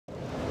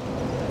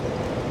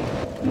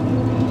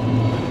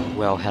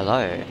Well,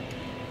 hello.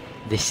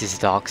 This is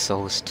Dark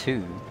Souls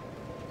 2.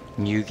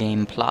 New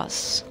Game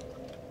Plus.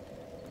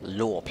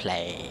 Lore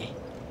play.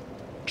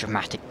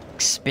 Dramatic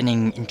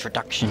spinning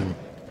introduction.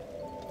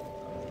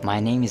 My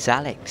name is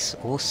Alex,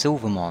 or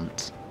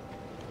Silvermont.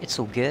 It's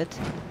all good.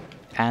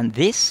 And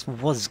this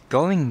was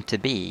going to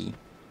be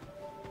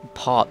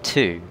part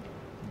 2.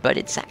 But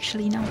it's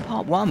actually now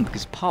part 1,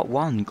 because part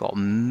 1 got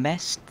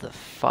messed the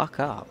fuck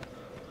up.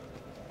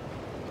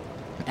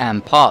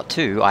 And part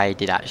 2 I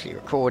did actually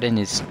record and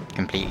is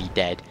completely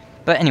dead.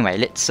 But anyway,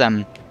 let's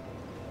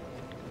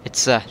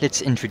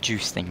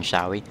introduce things,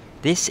 shall we?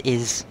 This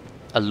is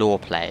a lore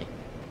play.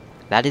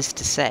 That is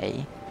to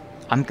say,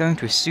 I'm going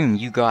to assume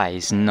you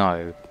guys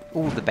know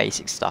all the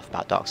basic stuff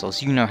about Dark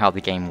Souls. You know how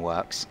the game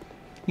works.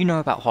 You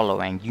know about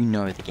hollowing, you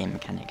know the game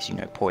mechanics, you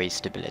know poise,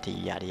 stability,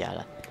 yada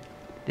yada.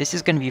 This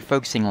is going to be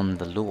focusing on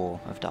the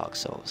lore of Dark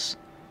Souls.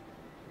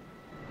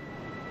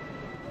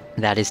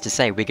 That is to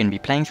say, we're going to be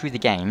playing through the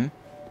game,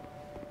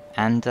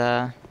 and,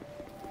 well,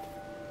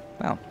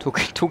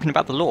 talking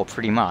about the lore,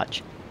 pretty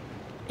much.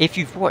 If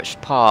you've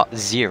watched part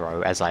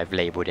 0, as I've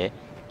labelled it,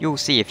 you'll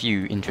see a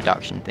few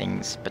introduction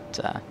things, but,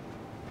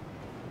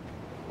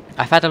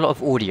 I've had a lot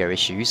of audio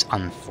issues,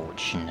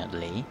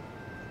 unfortunately,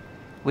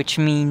 which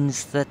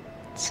means that,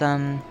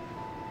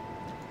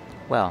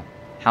 well,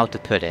 how to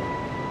put it?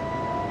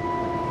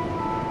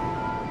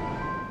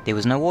 There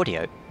was no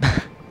audio.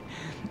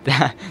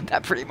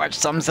 that pretty much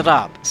sums it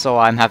up, so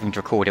I'm having to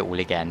record it all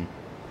again.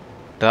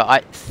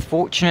 But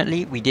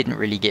fortunately, we didn't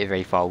really get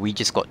very far, we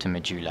just got to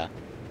Majula.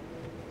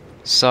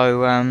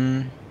 So,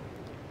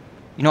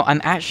 you know, I'm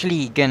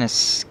actually gonna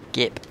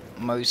skip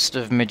most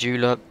of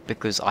Majula,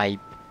 because I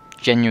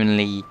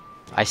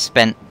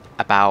spent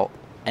about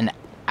an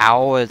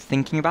hour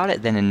thinking about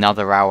it, then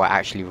another hour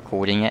actually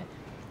recording it.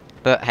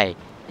 But hey,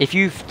 if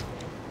you've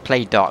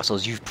played Dark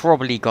Souls, you've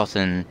probably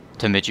gotten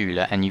to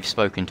Majula, and you've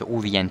spoken to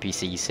all the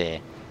NPCs here,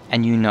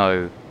 and you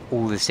know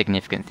all the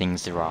significant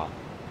things there are.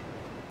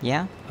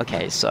 Yeah?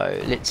 Okay,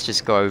 so let's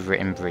just go over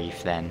it in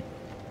brief then.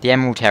 The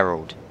Emerald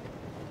Herald.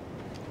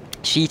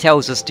 She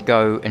tells us to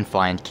go and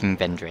find King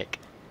Vendrick.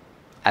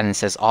 And then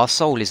says, our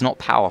soul is not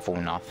powerful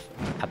enough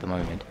at the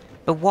moment.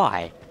 But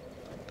why?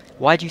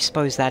 Why do you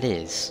suppose that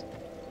is?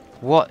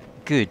 What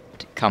good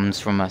comes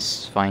from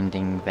us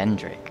finding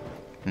Vendrick?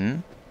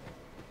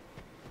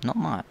 Not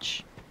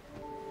much.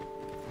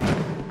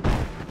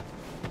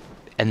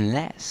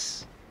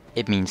 Unless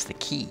it means the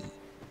key.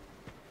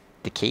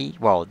 The key?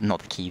 Well, not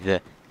the key,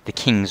 the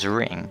King's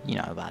Ring. You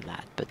know about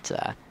that,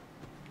 but,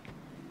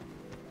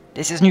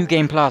 this is New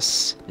Game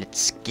Plus.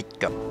 Let's get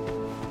go.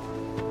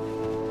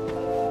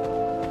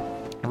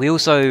 We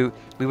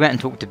went and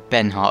talked to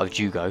Benhart of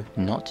Jugo.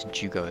 Not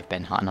Jugo of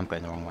Benhart, and I'm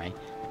going the wrong way.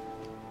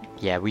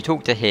 Yeah, we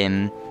talked to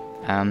him.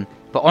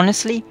 But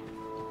honestly,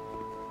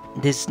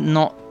 there's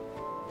not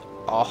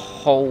a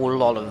whole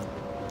lot of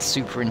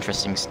super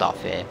interesting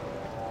stuff here.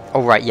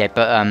 Oh, right, yeah,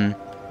 but,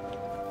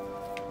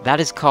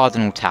 that is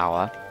Cardinal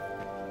Tower.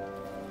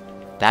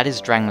 That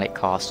is Drangleic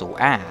Castle,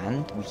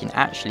 and we can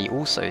actually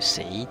also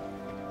see...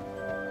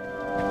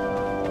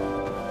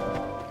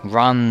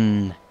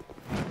 Run!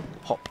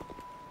 Hop!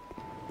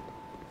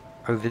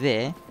 Over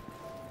there.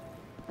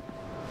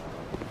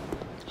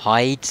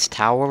 Hyde's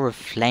Tower of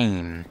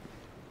Flame.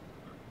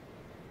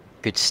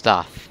 Good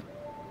stuff.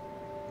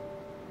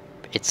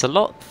 It's a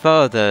lot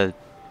further,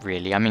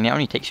 really. I mean, it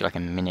only takes you like a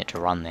minute to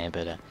run there,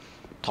 but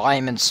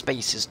time and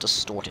space is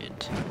distorted.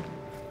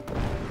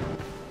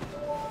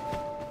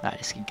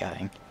 Let's keep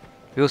going.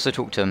 We also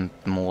talked to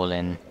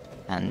Maughlin,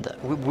 and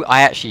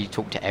I actually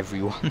talked to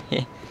everyone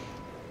here.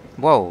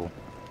 Whoa.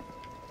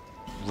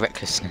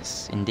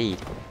 Recklessness, indeed.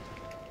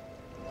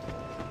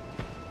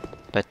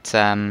 But,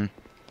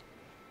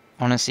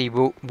 honestly,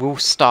 we'll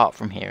start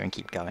from here and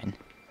keep going.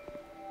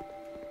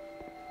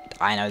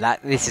 I know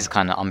that this is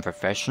kind of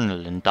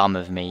unprofessional and dumb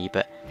of me,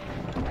 but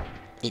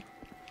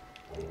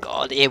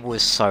God, it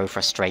was so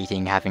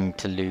frustrating having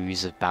to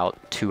lose about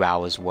 2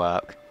 hours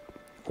work.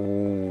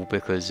 All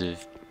because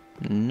of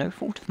no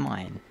fault of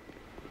mine.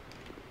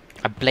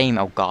 I blame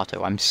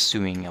Elgato. I'm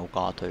suing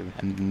Elgato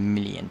 £1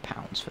 million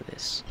for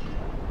this.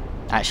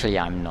 Actually,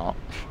 I'm not,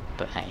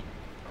 but hey.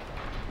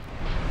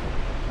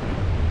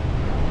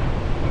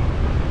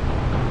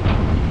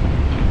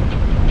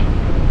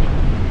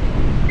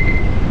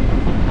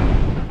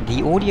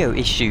 The audio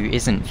issue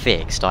isn't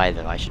fixed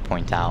either, I should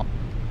point out.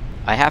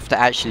 I have to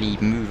actually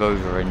move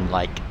over and,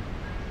 like,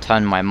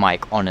 turn my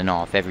mic on and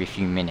off every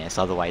few minutes,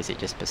 otherwise it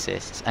just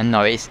persists. And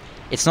no, it's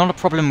not a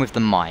problem with the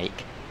mic,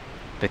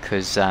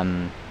 because, you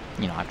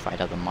know, I've tried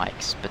other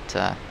mics,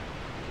 but,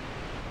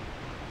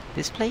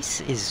 this place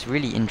is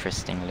really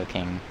interesting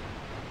looking.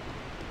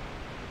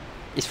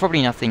 It's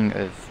probably nothing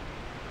of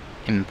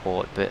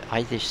import, but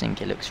I just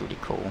think it looks really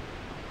cool.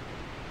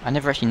 I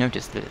never actually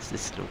noticed that it's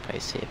this little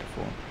place here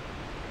before.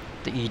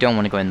 That you don't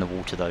want to go in the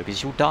water though,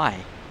 because you'll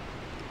die.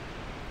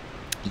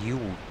 You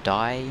will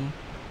die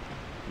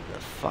the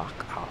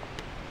fuck up.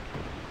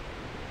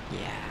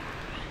 Yeah.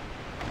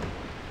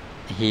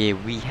 Here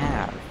we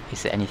have...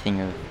 Is there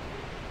anything of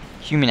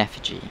Human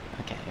effigy.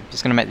 Okay, I'm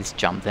just gonna make this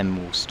jump, then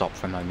we'll stop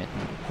for a moment.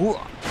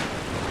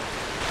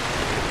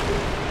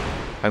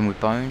 Homeward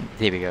bone.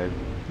 There we go.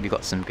 We've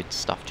got some good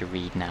stuff to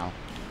read now.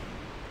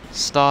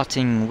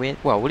 Starting with...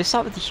 Well, we'll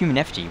start with the human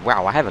effigy.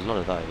 Wow, I have a lot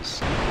of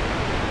those.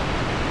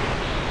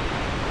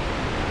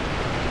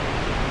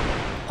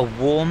 A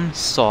warm,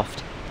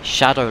 soft,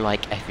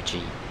 shadow-like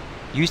effigy.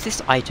 Use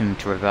this item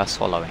to reverse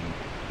hollowing.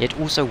 It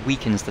also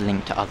weakens the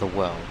link to other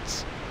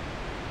worlds.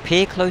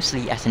 Peer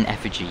closely at an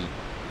effigy,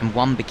 and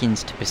one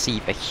begins to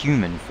perceive a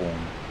human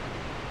form.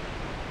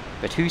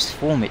 But whose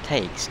form it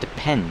takes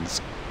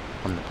depends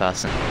on the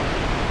person.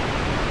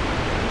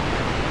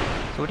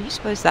 So what do you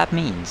suppose that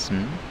means?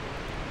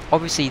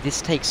 Obviously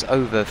this takes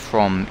over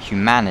from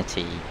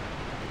humanity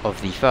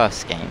of the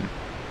first game.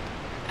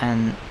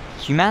 And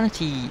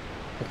humanity...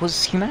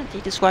 Was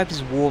humanity described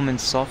as warm and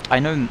soft? I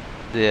know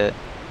the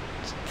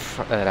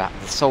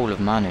soul of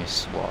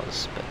Manus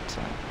was, but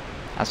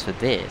as for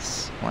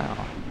this,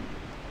 well...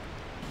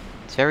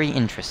 It's very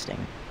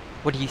interesting.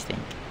 What do you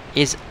think?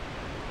 Is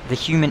the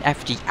human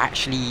effigy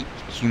actually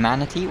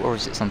humanity, or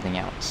is it something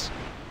else?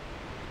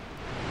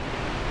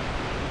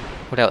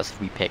 What else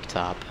have we picked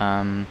up?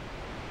 I'm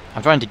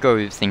trying to go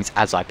with things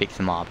as I pick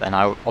them up, and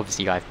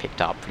obviously I've picked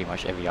up pretty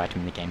much every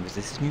item in the game. Was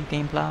this New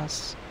Game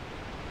Plus?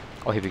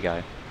 Oh, here we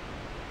go.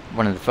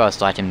 One of the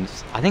first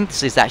items. I think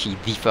this is actually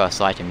the first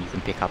item you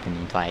can pick up in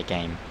the entire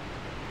game.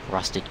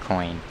 Rusted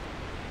coin.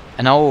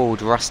 An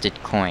old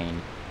rusted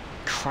coin.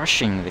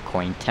 Crushing the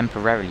coin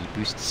temporarily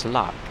boosts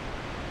luck.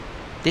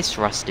 This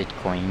rusted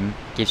coin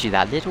gives you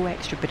that little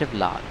extra bit of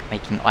luck,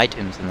 making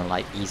items and the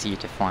like easier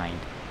to find.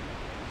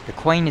 The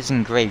coin is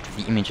engraved with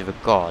the image of a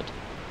god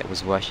that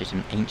was worshipped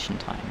in ancient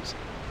times,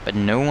 but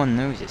no one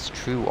knows its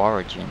true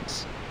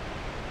origins.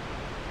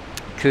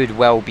 Could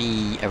well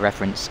be a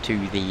reference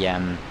to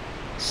the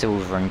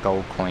silver and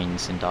gold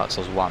coins in Dark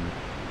Souls 1,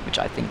 which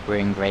I think were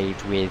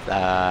engraved with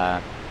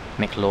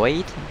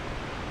McLeod,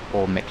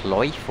 or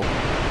McLoyf,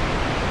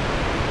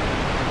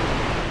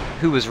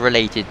 who was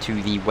related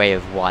to the Way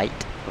of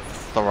White of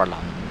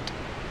Thorolund.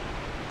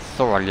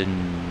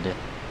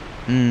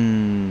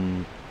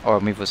 Or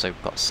we've also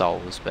got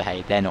souls, but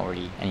hey, they're not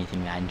really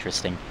anything that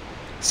interesting.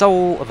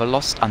 Soul of a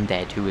lost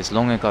undead who has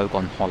long ago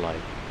gone hollow.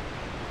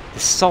 The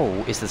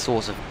soul is the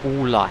source of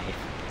all life,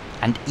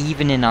 and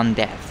even in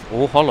undeath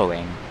or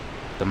hollowing,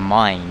 the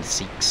mind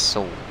seeks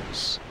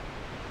souls.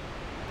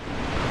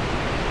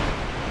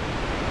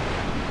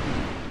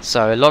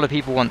 So a lot of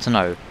people want to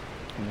know,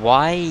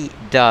 why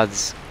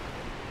does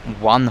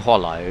one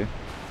hollow,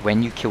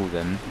 when you kill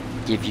them,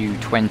 give you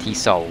 20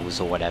 souls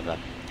or whatever?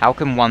 How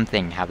can one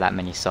thing have that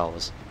many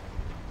souls?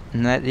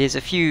 And there's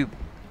a few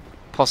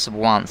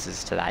possible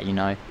answers to that, you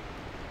know.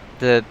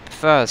 The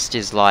first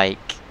is like...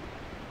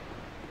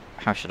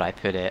 How should I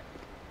put it?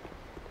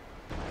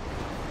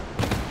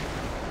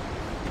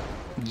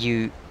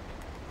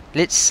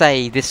 Let's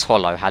say this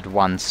hollow had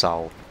one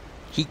soul.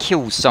 He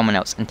kills someone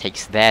else and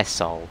takes their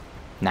soul.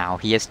 Now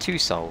he has 2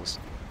 souls.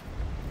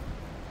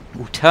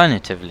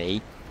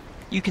 Alternatively,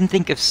 you can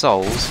think of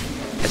souls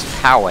as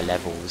power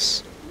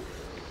levels.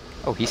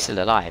 Oh, he's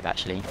still alive,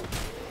 actually.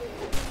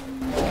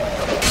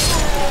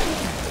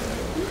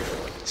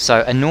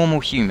 So, a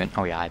normal human...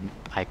 Oh yeah,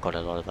 I got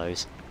a lot of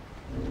those.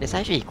 Let's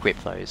actually equip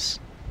those.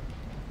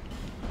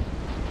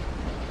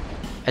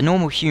 A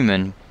normal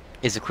human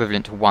is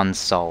equivalent to 1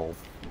 soul.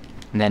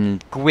 And then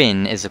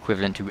Gwyn is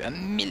equivalent to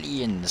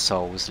 1,000,000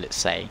 souls, let's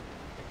say.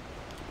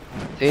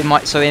 It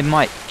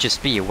might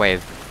just be a way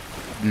of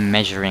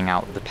measuring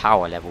out the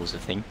power levels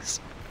of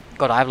things.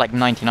 God, I have like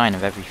 99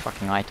 of every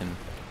fucking item.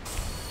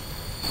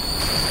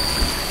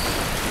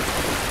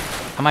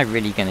 Am I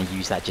really gonna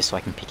use that just so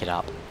I can pick it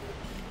up?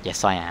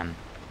 Yes, I am.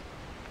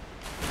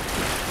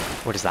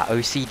 What is that?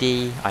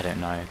 OCD? I don't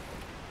know.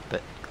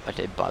 But God,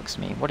 it bugs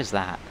me. What is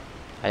that?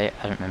 I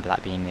don't remember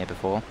that being there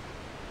before.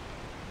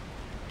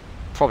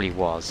 Probably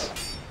was.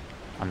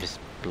 I'm just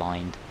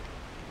blind.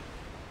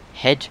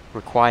 Head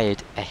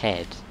required a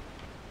head.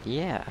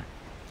 Yeah.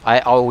 I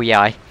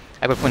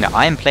gotta point out,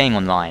 I am playing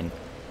online.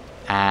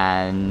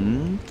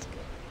 And...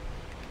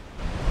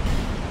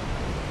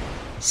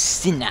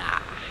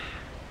 Senna!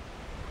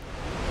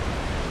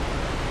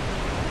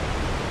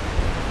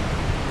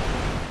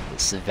 The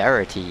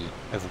severity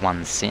of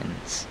one's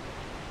sins.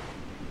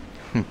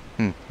 I've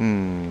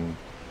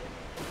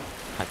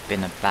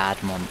been a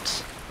bad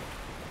Mont.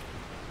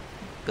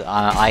 But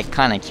I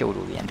kinda killed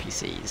all the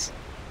NPCs.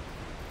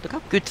 Look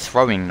how good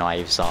throwing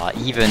knives are,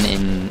 even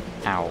in...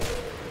 Ow.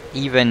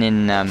 Even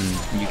in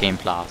New Game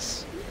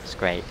Plus. It's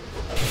great.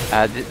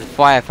 The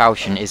fire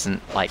falchion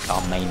isn't like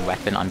our main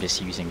weapon, I'm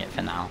just using it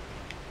for now.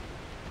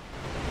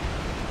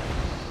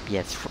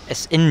 Yeah,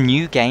 in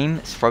New Game,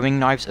 throwing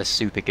knives are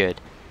super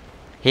good.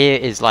 Here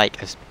is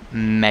like a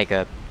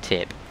mega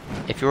tip.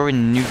 If you're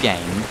in New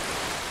Game,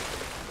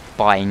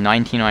 buy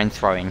 99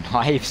 throwing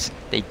knives.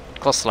 They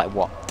cost like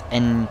what?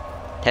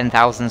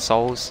 10,000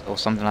 souls or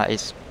something like that.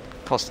 It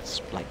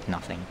costs like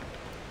nothing.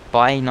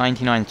 Buy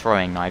 99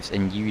 throwing knives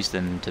and use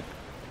them to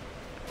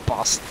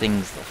bust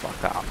things the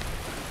fuck up.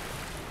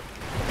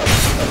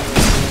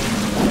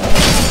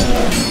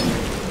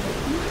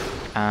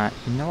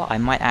 You know what? I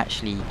might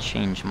actually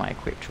change my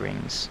equipped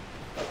rings.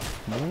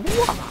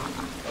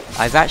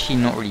 I've actually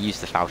not really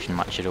used the falchion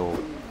much at all.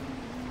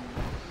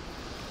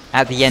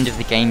 At the end of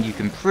the game, you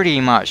can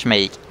pretty much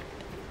make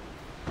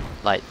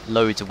like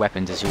loads of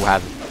weapons, as you'll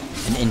have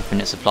an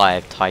infinite supply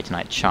of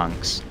titanite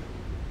chunks.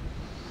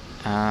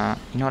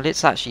 You know,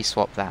 let's actually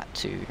swap that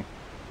to...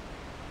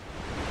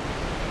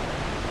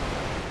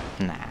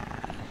 Nah,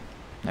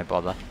 no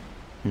bother.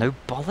 No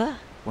bother?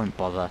 Won't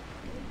bother.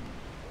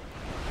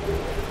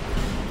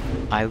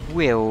 I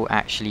will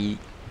actually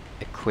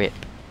equip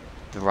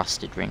the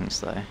rusted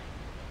rings though.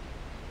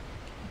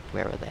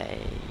 Where are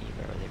they?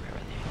 Where are they? Where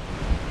are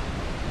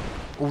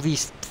they? All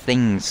these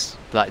things,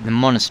 like the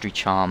monastery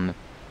charm.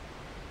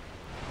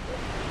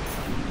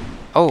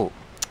 Oh!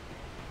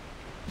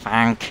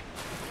 Thank.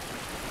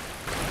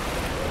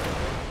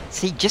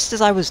 See, just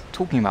as I was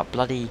talking about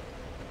bloody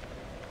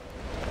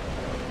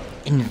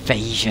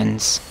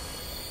invasions,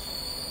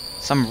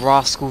 some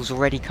rascals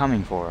already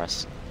coming for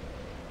us.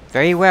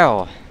 Very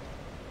well.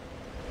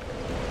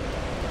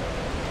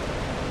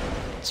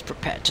 Let's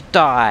prepare to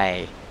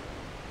die.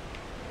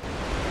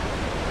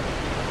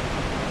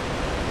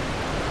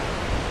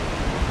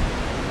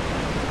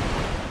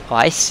 Oh,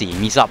 I see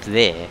him. He's up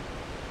there.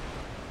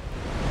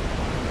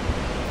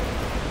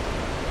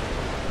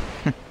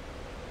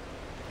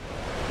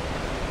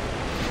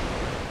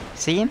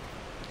 See him?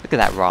 Look at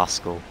that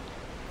rascal.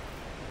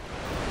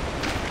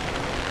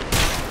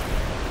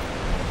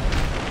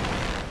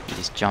 He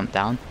just jumped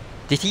down.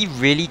 Did he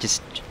really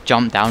just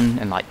jump down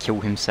and like kill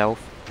himself?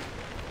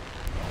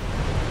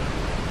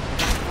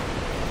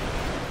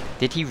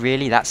 Did he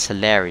really? That's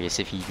hilarious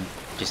if he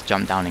just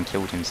jumped down and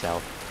killed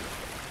himself.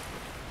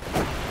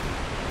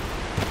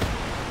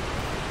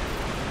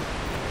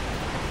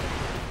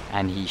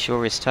 And he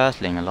sure is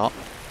turtling a lot.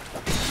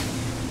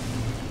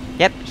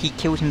 Yep, he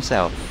killed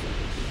himself.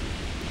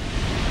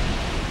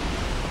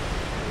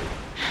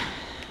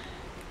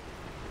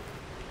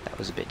 That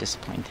was a bit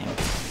disappointing.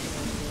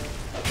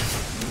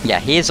 Yeah,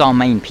 here's our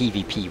main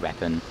PvP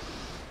weapon,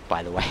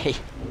 by the way.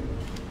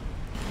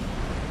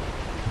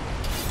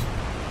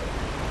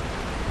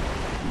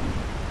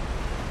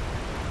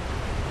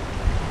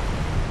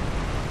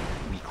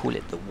 We call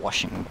it the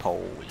washing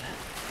pole.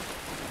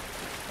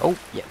 Oh,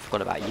 yeah,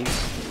 forgot about you.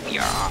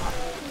 Yeah.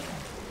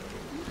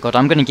 God,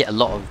 I'm gonna get a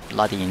lot of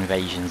bloody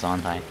invasions,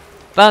 aren't I?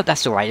 But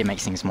that's alright, it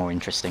makes things more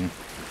interesting.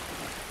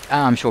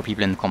 I'm sure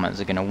people in the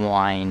comments are gonna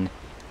whine.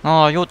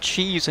 Oh, you're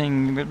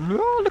cheesing.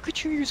 Oh, look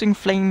at you using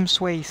flame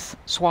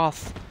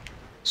swath.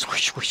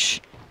 Swish,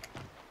 swish.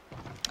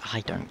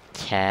 I don't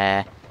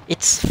care.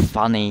 It's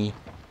funny.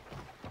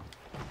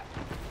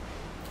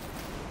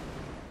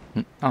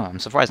 Oh, I'm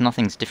surprised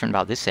nothing's different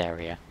about this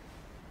area.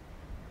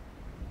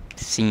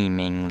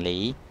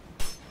 Seemingly.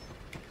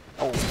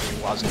 Oh,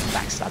 I was gonna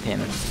backstab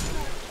him.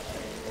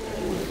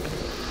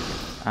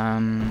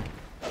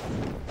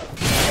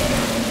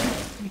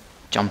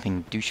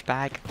 Jumping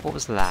douchebag? What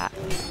was that?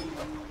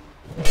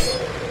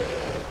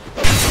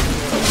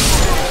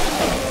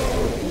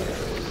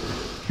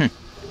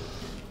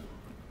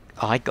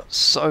 I got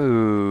so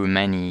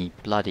many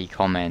bloody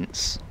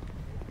comments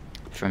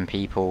from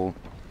people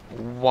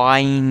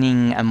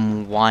whining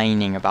and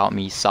whining about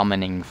me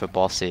summoning for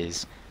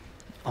bosses.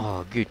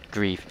 Oh, good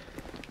grief.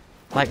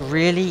 Like,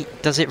 really?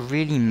 Does it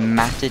really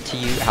matter to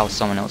you how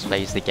someone else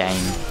plays the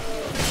game?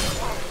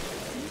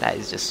 That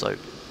is just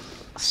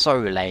so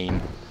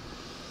lame.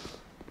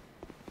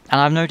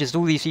 And I've noticed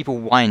all these people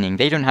whining,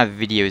 they don't have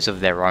videos of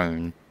their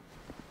own.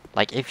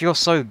 Like, if you're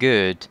so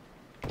good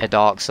at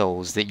Dark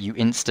Souls that you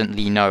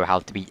instantly know how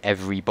to beat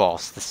every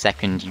boss the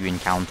second you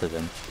encounter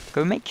them,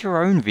 go make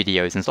your own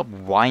videos and stop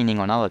whining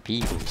on other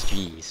people's,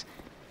 jeez.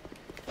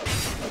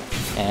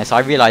 Yes, I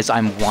realise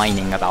I'm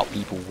whining about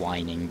people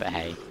whining, but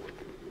hey.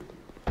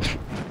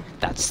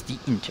 That's the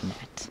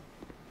internet.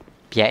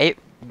 Yeah, it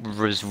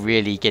was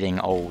really getting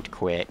old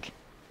quick.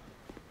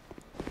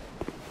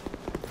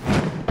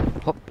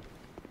 Hop.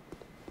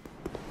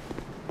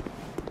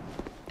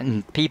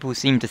 And people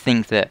seem to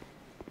think that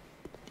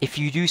if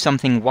you do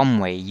something one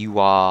way, you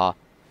are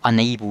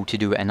unable to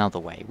do it another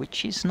way,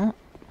 which is not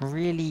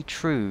really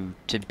true,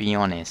 to be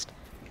honest.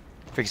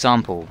 For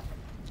example,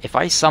 if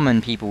I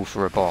summon people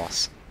for a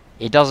boss,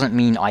 it doesn't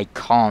mean I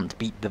can't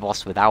beat the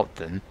boss without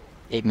them.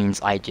 It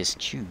means I just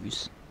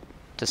choose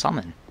to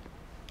summon.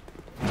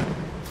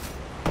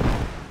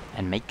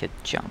 And make a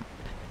jump.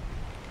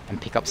 And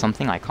pick up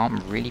something I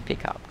can't really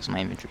pick up because my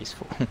inventory is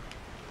full.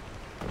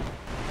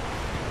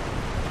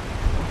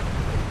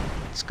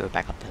 Let's go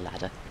back up the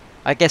ladder.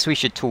 I guess we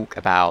should talk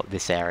about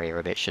this area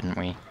a bit, shouldn't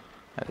we?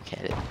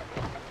 Okay.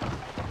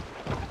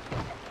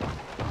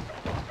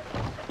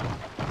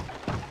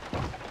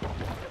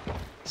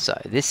 So,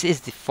 this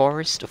is the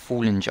Forest of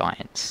Fallen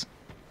Giants.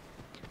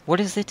 What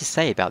is there to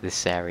say about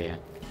this area?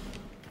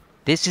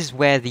 This is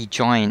where the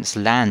giants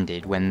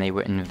landed when they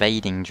were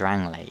invading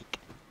Drangleic.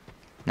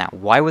 Now,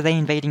 why were they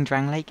invading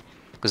Drangleic?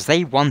 Because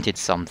they wanted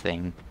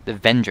something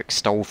that Vendrick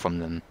stole from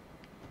them.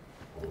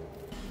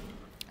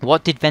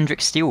 What did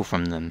Vendrick steal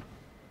from them?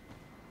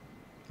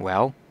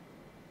 Well,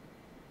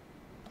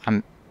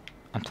 I'm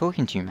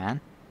talking to you, man.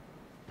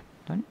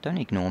 Don't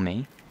ignore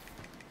me.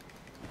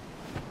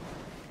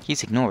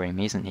 He's ignoring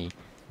me, isn't he?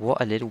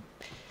 What a little...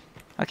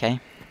 Okay.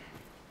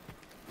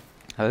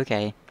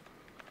 Okay.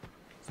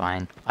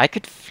 Fine. I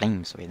could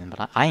flame sway them,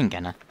 but I ain't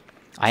gonna.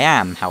 I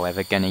am,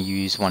 however, gonna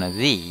use one of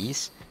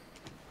these.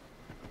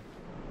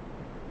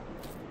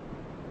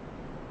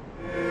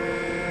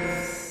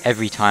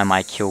 Every time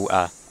I kill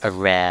a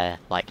rare,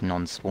 like,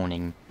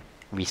 non-spawning,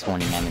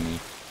 respawning enemy.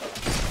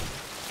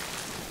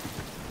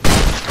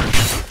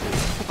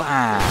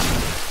 Bam!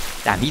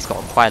 Damn, he's got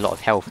quite a lot of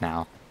health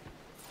now.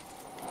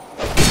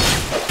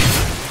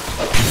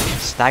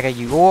 Stagger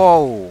you.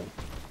 Whoa!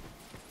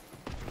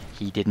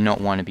 He did not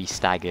want to be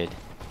staggered.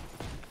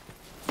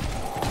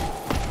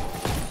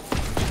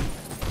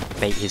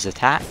 Bait his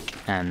attack,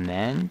 and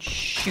then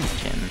shoot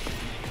him.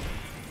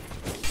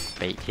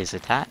 Bait his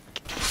attack,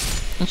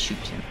 and shoot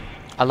him.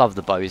 I love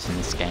the bows in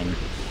this game.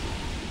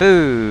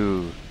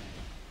 Boo!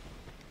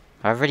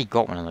 I've already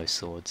got one of those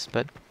swords,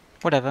 but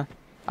whatever.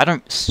 I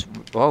don't...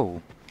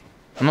 Whoa.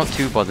 I'm not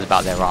too bothered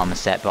about their armor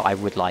set, but I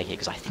would like it,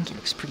 because I think it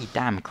looks pretty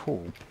damn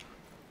cool.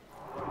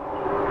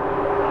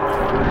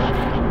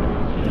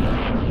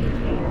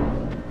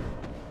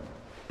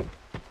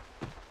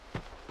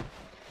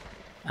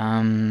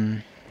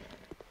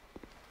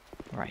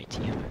 Right,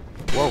 yeah.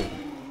 Whoa!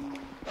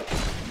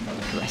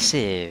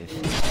 Aggressive!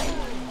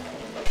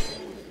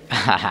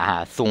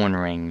 Haha, Thorn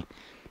Ring.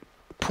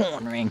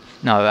 Pawn Ring!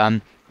 No,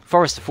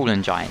 Forest of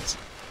Fallen Giants.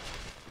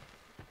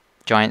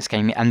 Giants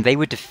came in, and they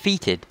were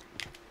defeated.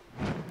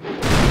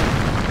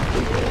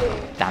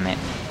 Damn it.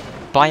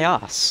 By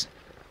us.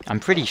 I'm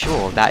pretty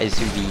sure that is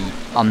who the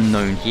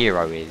unknown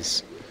hero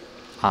is.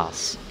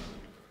 Us.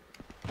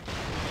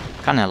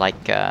 Kinda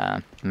like,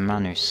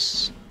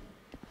 Manus.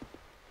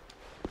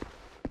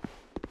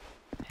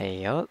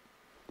 Hey up.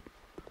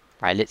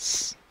 Right,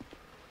 let's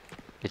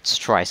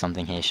try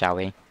something here, shall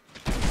we?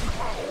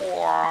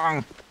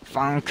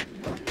 Funk.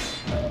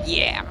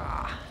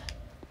 Yeah.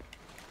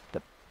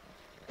 The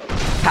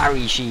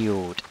parry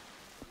shield.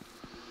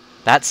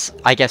 That's,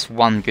 I guess,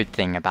 one good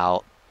thing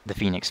about the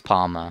Phoenix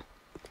Palmer.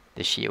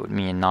 The shield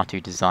me and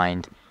Natu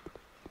designed.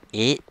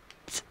 It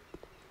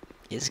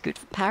is good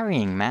for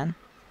parrying, man.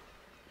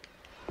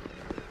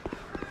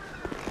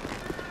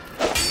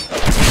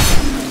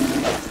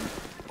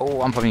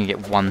 Oh, I'm probably gonna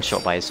get one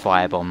shot by his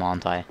firebomb,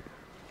 aren't I?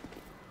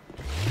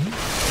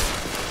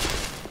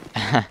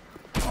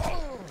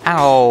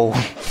 Ow!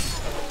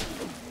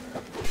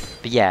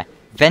 But yeah,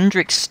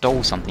 Vendrick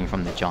stole something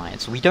from the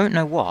Giants. We don't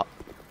know what.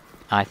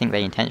 I think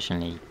they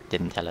intentionally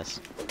didn't tell us.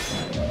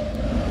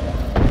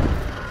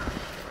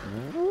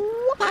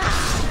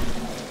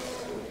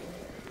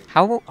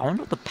 I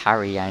wonder what the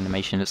parry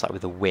animation looks like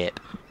with a whip.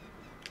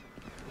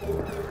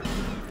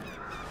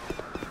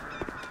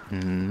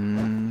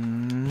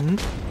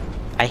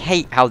 I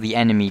hate how the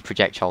enemy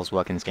projectiles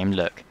work in this game.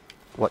 Look,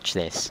 watch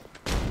this.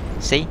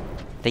 See?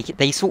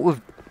 They sort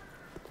of...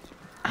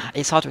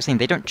 It's hard to explain.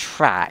 They don't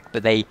track,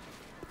 but they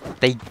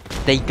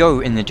go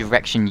in the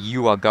direction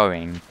you are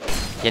going.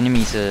 The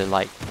enemies are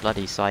like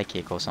bloody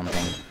psychic or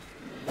something.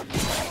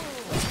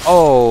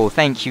 Oh,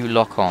 thank you,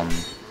 lock on.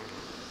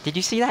 Did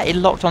you see that? It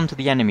locked onto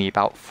the enemy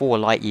about 4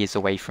 light years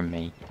away from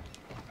me.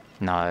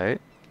 No.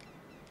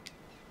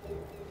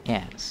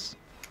 Yes.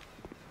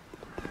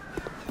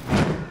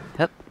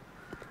 Hup.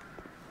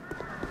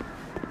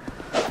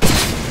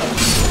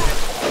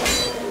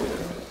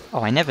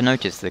 Oh, I never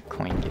noticed the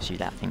coin gives you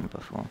that thing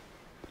before.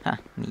 Huh,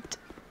 neat.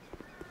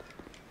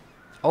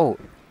 Oh,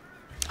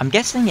 I'm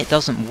guessing it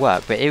doesn't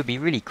work, but it would be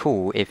really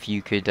cool if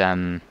you could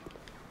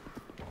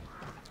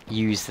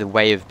use the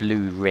Way of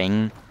Blue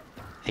ring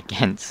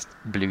against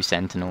blue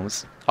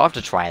sentinels. I'll have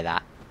to try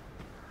that.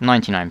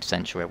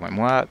 99% sure it won't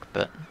work,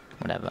 but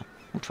whatever.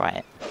 We'll try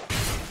it.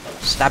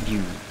 Stab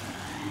you.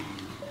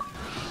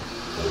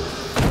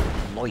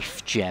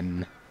 Life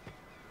gem.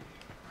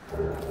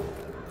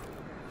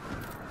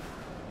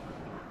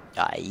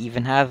 I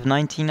even have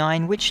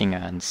 99 witching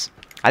urns.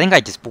 I think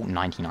I just bought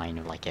 99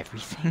 of like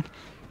everything.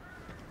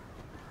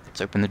 Let's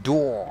open the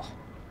door.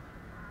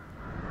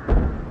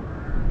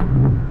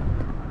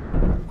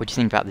 What do you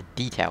think about the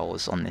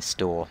details on this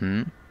door,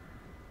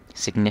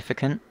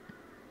 Significant?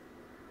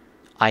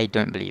 I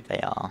don't believe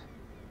they are.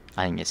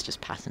 I think it's just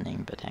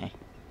patterning, but hey.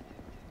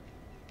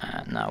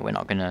 No, we're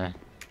not gonna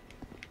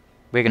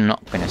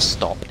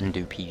stop and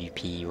do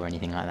PvP or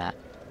anything like that.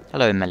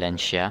 Hello,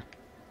 Melentia.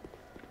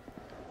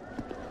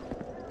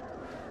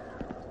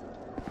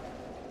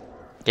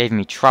 Gave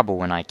me trouble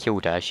when I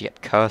killed her. She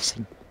kept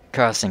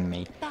cursing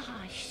me.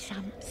 Buy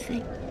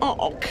something.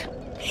 Oh.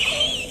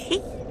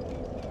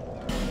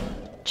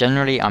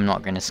 Generally, I'm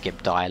not going to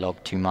skip dialogue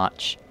too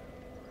much,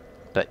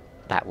 but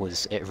that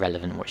was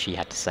irrelevant what she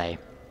had to say.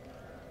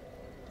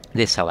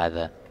 This,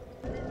 however...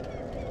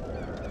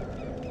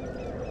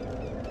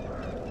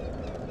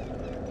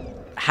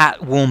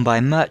 Hat worn by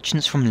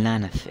merchants from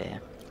Lanafir,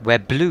 where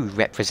blue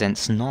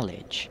represents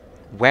knowledge.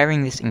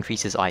 Wearing this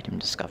increases item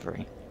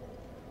discovery.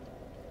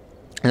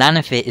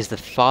 Lanafir is the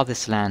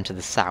farthest land to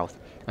the south,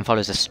 and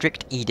follows a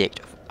strict edict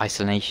of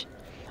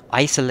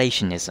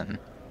isolationism.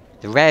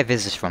 The rare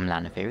visitor from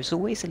Lanivere is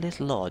always a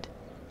little odd.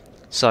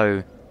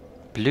 So,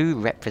 blue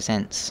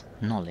represents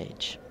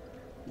knowledge.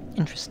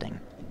 Interesting.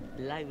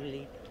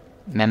 Lively.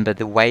 Remember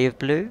the way of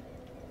blue?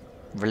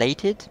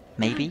 Related?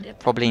 Maybe?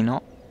 Probably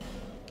not.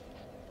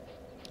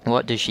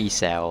 What does she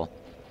sell?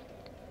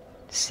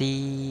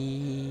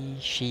 She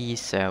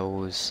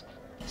sells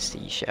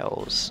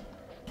seashells.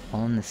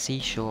 On the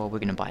seashore, we're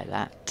gonna buy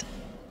that.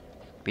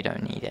 We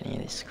don't need any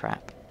of this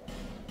crap.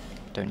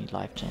 Don't need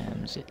life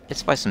gems.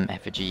 Let's buy some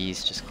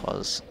effigies, just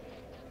cause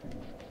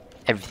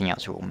everything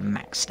else we're all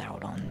maxed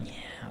out on.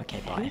 Yeah, okay,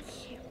 bye.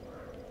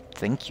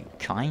 Thank you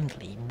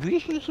kindly.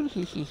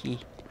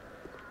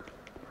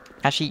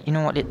 Actually, you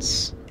know what?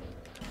 It's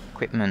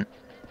equipment.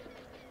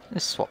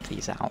 Let's swap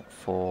these out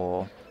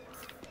for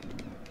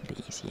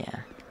these,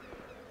 yeah.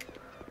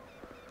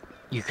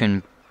 You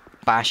can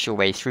bash your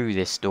way through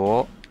this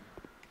door,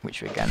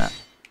 which we're gonna.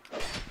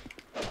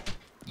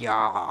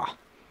 Yeah.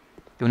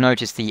 You'll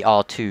notice the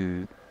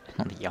R2,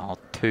 not the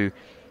R2,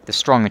 the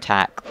strong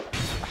attack.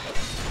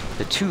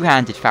 The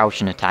two-handed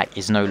falchion attack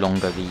is no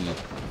longer the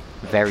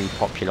very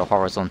popular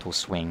horizontal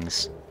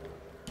swings.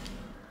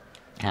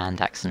 And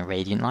acts in a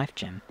radiant life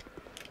gem.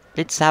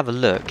 Let's have a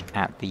look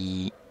at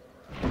the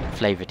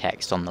flavor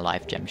text on the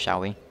life gem, shall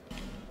we?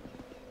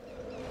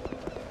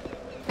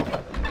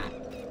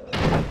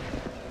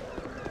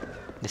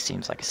 This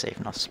seems like a safe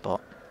enough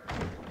spot.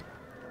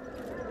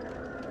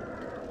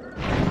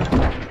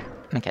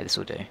 Okay, this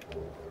will do.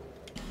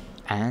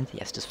 And the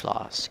Estus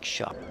Flask,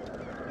 sharp.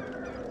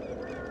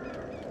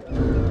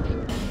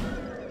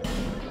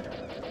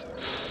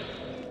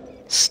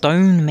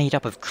 Stone made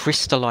up of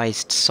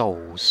crystallized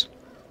souls.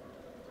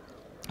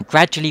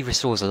 Gradually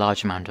restores a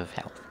large amount of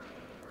health.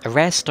 A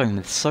rare stone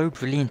with so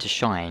brilliant a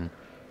shine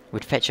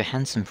would fetch a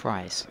handsome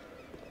price.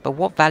 But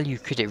what value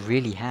could it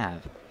really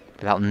have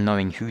without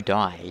knowing who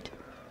died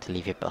to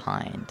leave it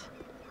behind?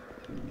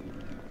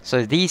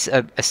 So these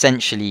are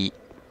essentially,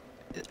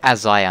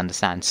 as I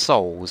understand,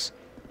 souls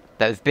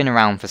that have been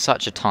around for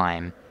such a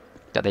time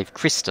that they've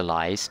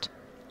crystallized,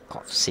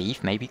 cough,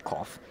 Seif, maybe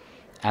cough,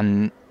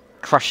 and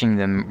crushing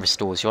them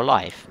restores your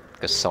life,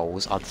 because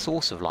souls are the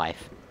source of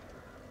life.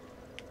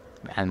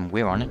 And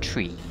we're on a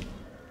tree.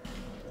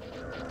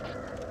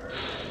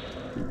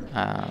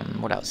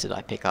 What else did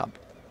I pick up?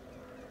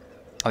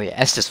 Oh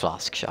yeah, Estus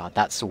Flask shard,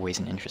 that's always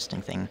an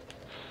interesting thing.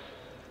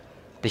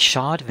 The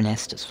shard of an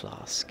Estus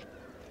Flask.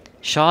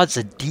 Shards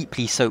are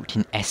deeply soaked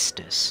in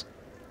Estus.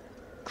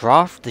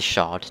 Graft the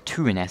shard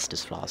to an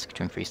Estus Flask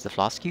to increase the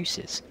flask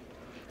uses.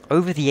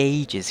 Over the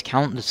ages,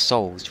 countless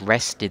souls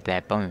rested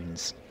their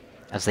bones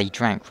as they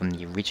drank from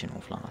the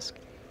original flask.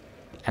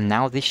 And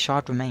now this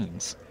shard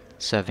remains,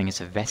 serving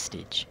as a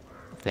vestige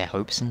of their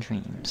hopes and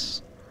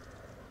dreams.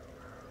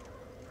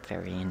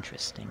 Very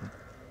interesting.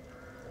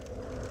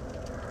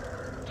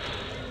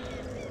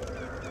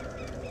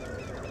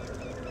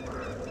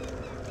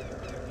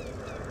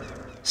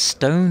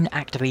 Stone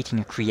activating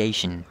a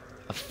creation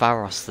of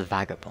Pharos the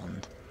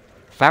Vagabond.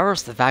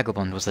 Pharos the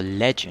Vagabond was a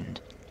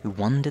legend who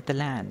wandered the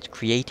land,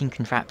 creating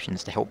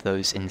contraptions to help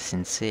those in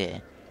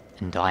sincere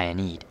and dire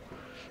need.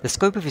 The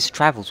scope of his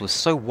travels was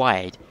so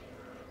wide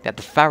that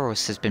the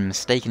Pharos has been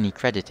mistakenly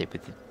credited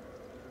with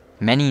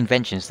many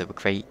inventions that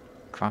were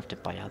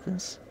crafted by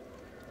others.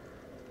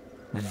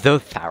 The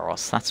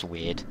Pharos, that's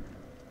weird.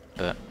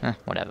 But,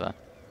 whatever.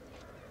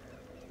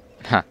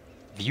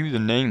 View the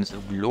names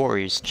of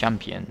glorious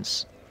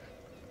champions.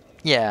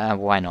 Yeah,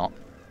 why not?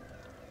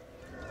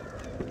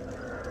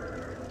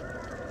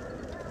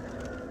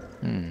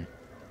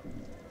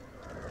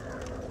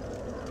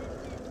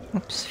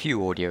 Oops, a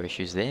few audio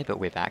issues there, but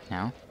we're back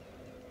now.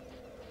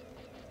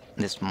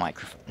 This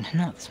microphone,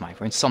 not this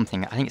microphone,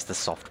 something, I think it's the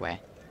software.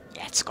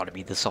 Yeah, it's gotta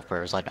be the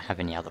software, as I don't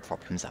have any other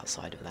problems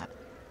outside of that.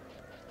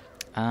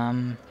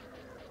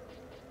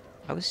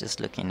 I was just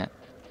looking at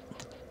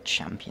the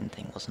champion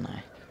thing, wasn't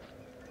I?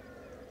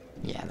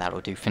 Yeah,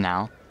 that'll do for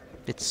now.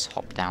 Let's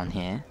hop down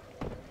here.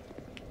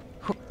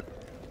 Whoop.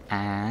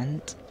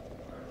 And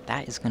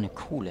that is gonna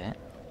call it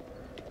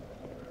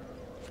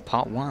for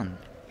part 1.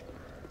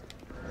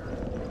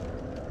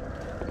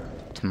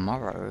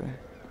 Tomorrow,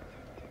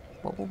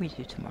 what will we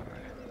do tomorrow?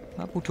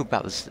 Well, we'll talk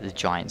about the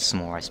giants some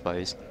more, I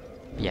suppose.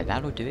 But yeah,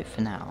 that'll do it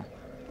for now.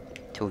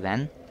 Till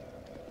then,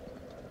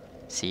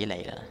 see you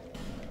later.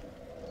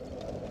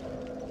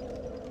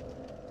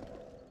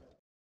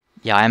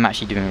 Yeah, I am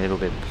actually doing a little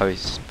bit of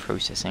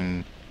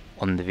post-processing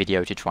on the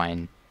video to try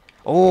and...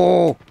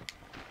 Oh!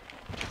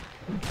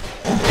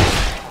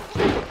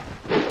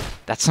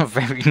 That's not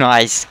very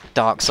nice,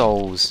 Dark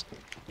Souls.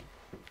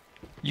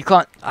 You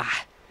can't...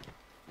 Ah.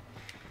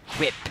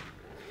 Whip.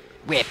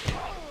 Whip.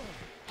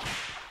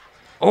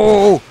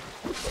 Oh!